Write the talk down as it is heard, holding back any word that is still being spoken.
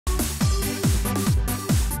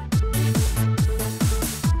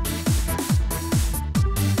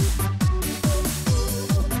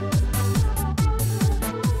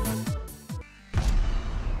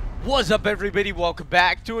What's up, everybody? Welcome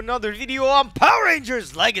back to another video on Power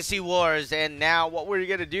Rangers Legacy Wars. And now what we're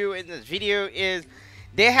gonna do in this video is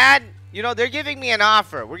they're giving me an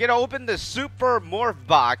offer. We're gonna open the Super Morph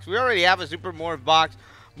box. We already have a Super Morph box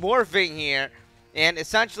morphing here, and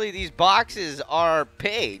essentially these boxes are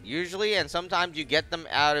paid usually, and sometimes you get them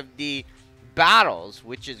out of the battles,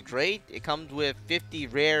 which is great. It comes with 50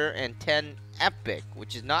 rare and 10 epic,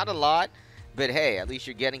 which is not a lot, but hey, at least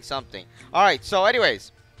you're getting something. All right, so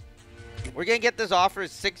anyways, we're gonna get this offer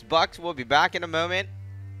at $6. We'll be back in a moment.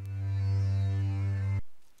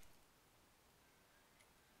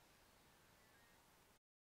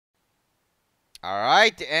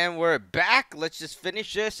 Alright, and we're back. Let's just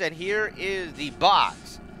finish this, and here is the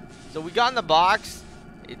box. So we got in the box.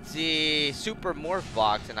 It's a Super Morph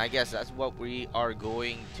box, and I guess that's what we are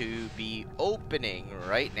going to be opening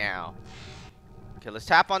right now. Okay, let's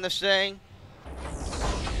tap on this thing.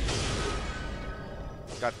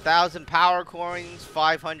 Got 1,000 power coins,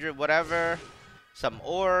 500 whatever, some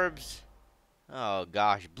orbs. Oh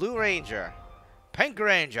gosh, Blue Ranger, Pink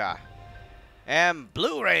Ranger, and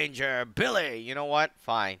Blue Ranger Billy. You know what?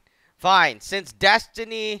 Fine. Since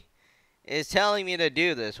Destiny is telling me to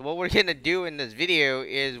do this, what we're gonna do in this video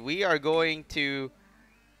is we're gonna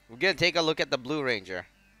take a look at the Blue Ranger.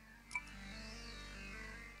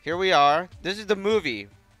 Here we are. This is the movie.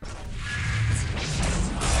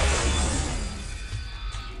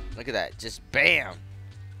 Look at that, just bam.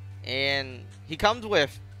 And he comes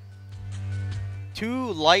with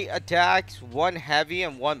 2 light attacks, 1 heavy,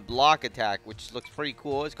 and 1 block attack, which looks pretty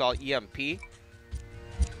cool. It's called EMP.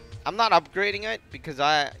 I'm not upgrading it because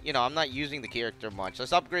I'm not using the character much.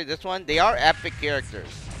 Let's upgrade this one. They are epic characters.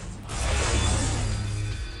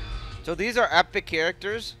 So these are epic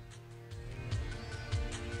characters.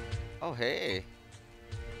 Oh, hey.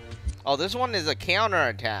 Oh, this one is a counter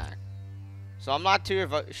attack. So I'm not too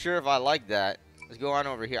sure if I like that. Let's go on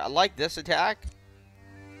over here. I like this attack.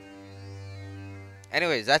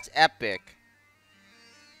 Anyways, that's epic.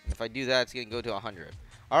 If I do that, it's going to go to 100.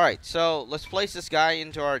 Alright, so let's place this guy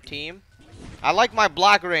into our team. I like my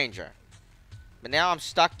Black Ranger. But now I'm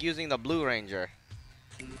stuck using the Blue Ranger.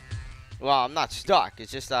 Well, I'm not stuck.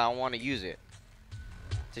 It's just that I want to use it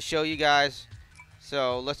to show you guys.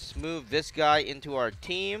 So let's move this guy into our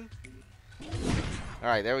team.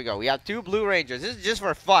 Alright, there we go. We have 2 Blue Rangers. This is just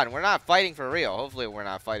for fun. We're not fighting for real. Hopefully we're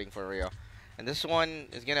not fighting for real. And this one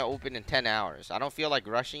is going to open in 10 hours. I don't feel like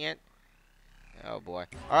rushing it. Oh boy.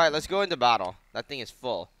 Alright, let's go into battle. That thing is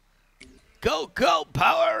full. Go, go,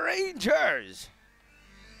 Power Rangers!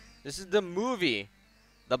 This is the movie.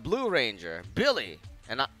 The Blue Ranger. Billy.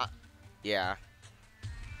 And yeah.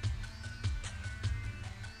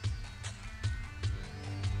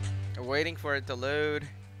 We're waiting for it to load.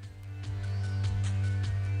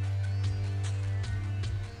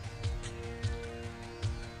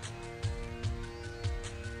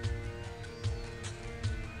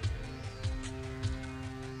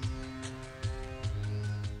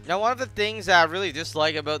 Now, one of the things that I really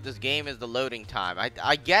dislike about this game is the loading time.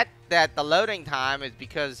 I get that the loading time is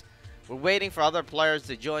because we're waiting for other players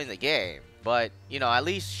to join the game. But, at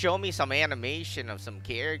least show me some animation of some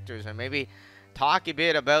characters, or maybe talk a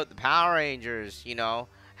bit about the Power Rangers,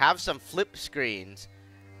 have some flip screens.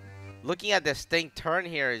 Looking at this thing turn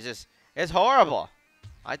here is just, it's horrible.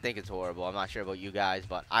 I think it's horrible. I'm not sure about you guys,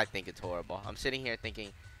 but I think it's horrible. I'm sitting here thinking,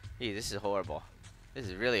 hey, this is horrible. This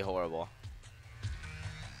is really horrible.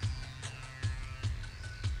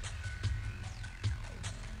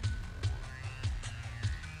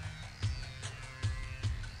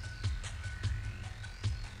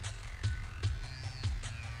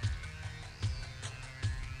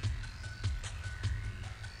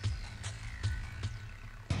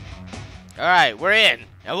 Alright, we're in,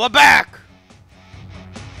 and we're back!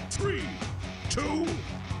 3, 2,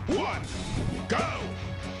 1, go!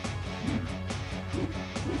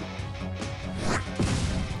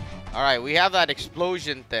 Alright, we have that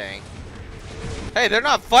explosion thing. Hey, they're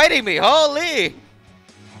not fighting me! Holy!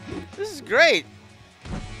 This is great!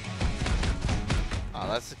 Oh,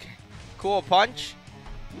 that's a cool punch.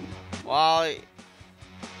 Well,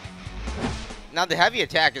 now the heavy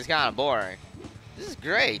attack is kind of boring. This is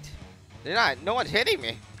great. No one's hitting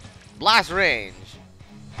me. Blast range.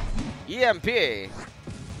 EMP. So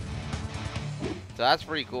that's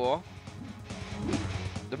pretty cool.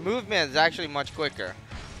 The movement is actually much quicker.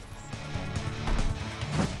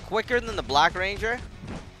 Quicker than the Black Ranger.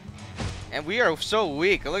 And we are so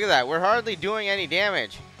weak. Look at that. We're hardly doing any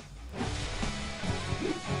damage.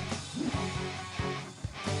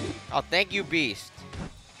 Oh, thank you, Beast.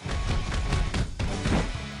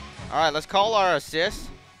 Alright, let's call our assist.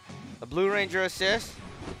 The Blue Ranger assist.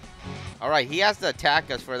 Alright, he has to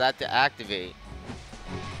attack us for that to activate.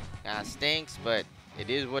 Kinda stinks, but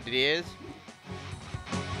it is what it is.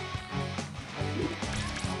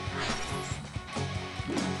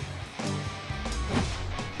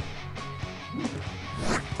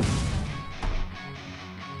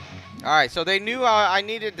 Alright, so they knew I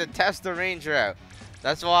needed to test the Ranger out.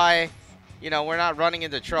 That's why, you know, we're not running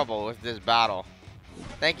into trouble with this battle.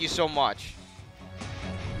 Thank you so much.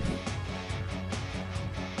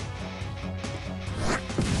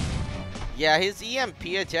 Yeah, his EMP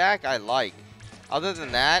attack I like. Other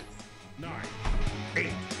than that, 9, 8,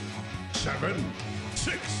 7,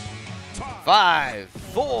 6, 5,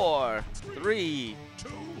 4, 3, 2,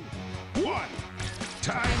 1.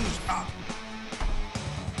 Time's up.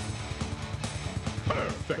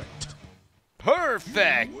 Perfect.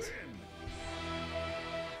 perfect.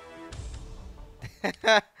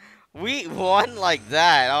 Win. We won like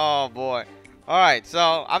that. Oh boy. Alright,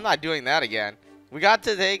 so I'm not doing that again. We got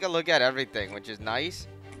to take a look at everything, which is nice.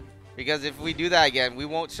 Because if we do that again, we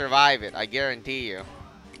won't survive it. I guarantee you.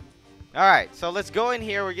 Alright, so let's go in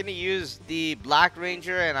here. We're going to use the Black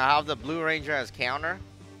Ranger, and I have the Blue Ranger as counter.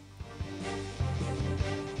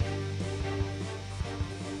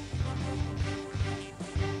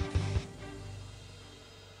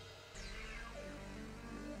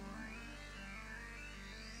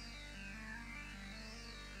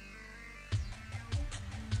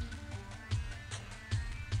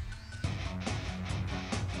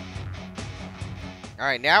 All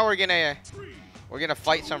right, now we're gonna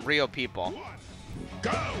fight some real people. 1,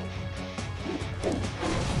 go.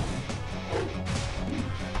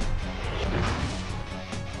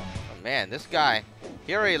 Oh, man, this guy,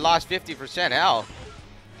 he already lost 50% health.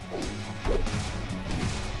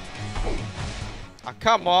 Oh,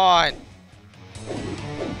 come on.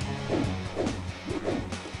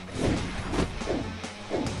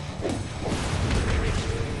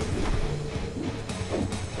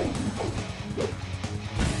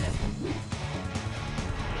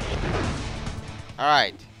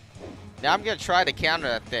 Alright. Now I'm gonna try to counter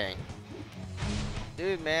that thing.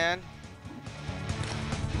 Dude, man.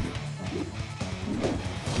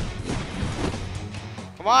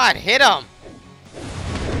 Come on, hit him!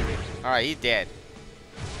 Alright, he's dead.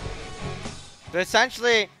 But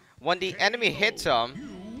essentially, when the enemy hits him,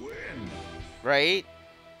 You win. right?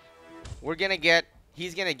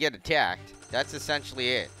 He's gonna get attacked. That's essentially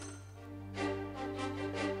it.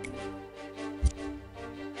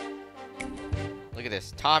 Look at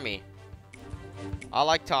this, Tommy. I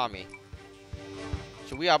like Tommy.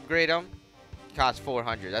 Should we upgrade him? Costs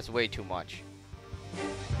 400. That's way too much.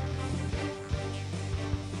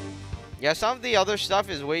 Yeah, some of the other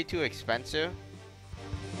stuff is way too expensive.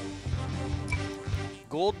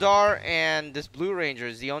 Goldar and this Blue Ranger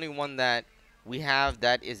is the only one that we have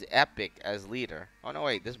that is epic as leader. Oh no,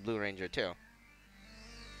 wait, this Blue Ranger too.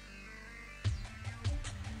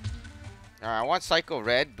 Alright, I want Psycho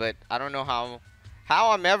Red, but I don't know how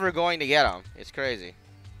I'm ever going to get him. It's crazy.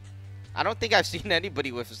 I don't think I've seen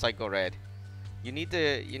anybody with a Psycho Red. You need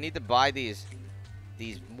to buy these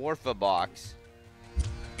Morpha box,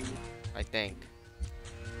 I think.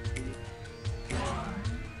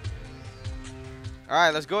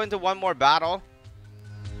 Alright, let's go into one more battle.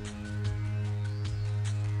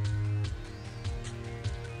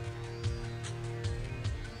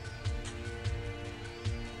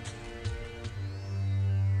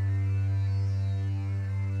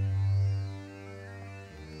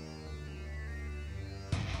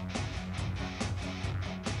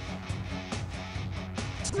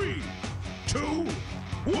 Three, 2,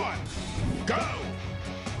 1, go.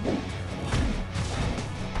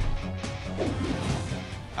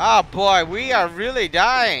 Oh boy, we are really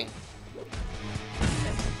dying.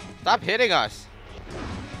 Stop hitting us.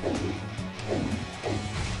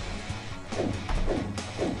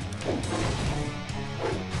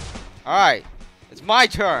 Alright, it's my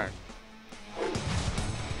turn.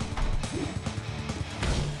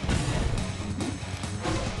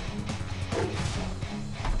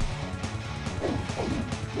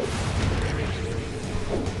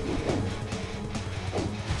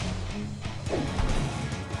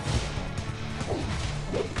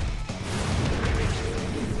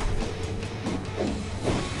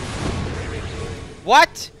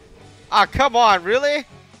 What? Ah, come on, really?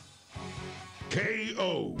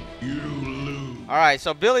 KO. You lose. Alright,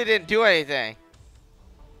 so Billy didn't do anything.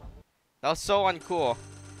 That was so uncool.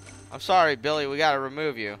 I'm sorry, Billy, we gotta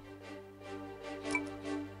remove you.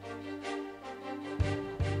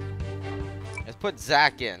 Let's put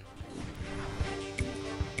Zach in.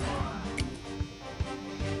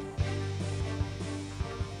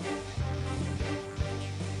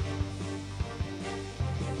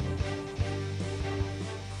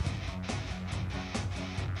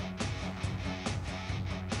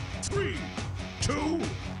 2,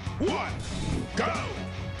 1, go!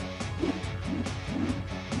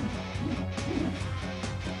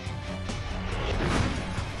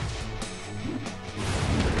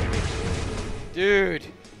 Dude.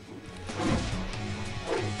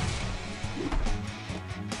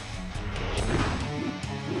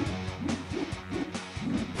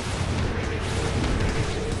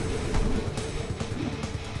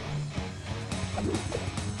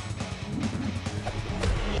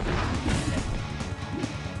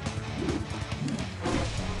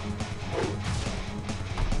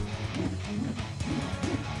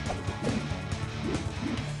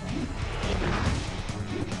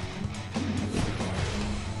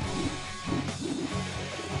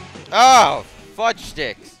 Oh, fudge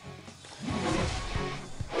sticks.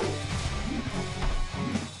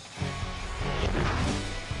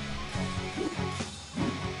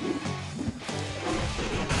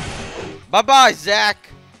 Bye-bye, Zach.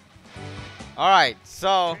 All right,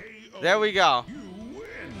 so there we go. You win!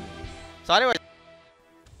 So anyway,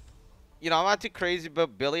 you know, I'm not too crazy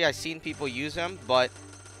about Billy. I've seen people use him, but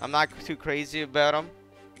I'm not too crazy about him.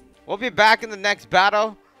 We'll be back in the next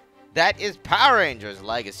battle. That is Power Rangers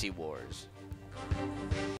Legacy Wars.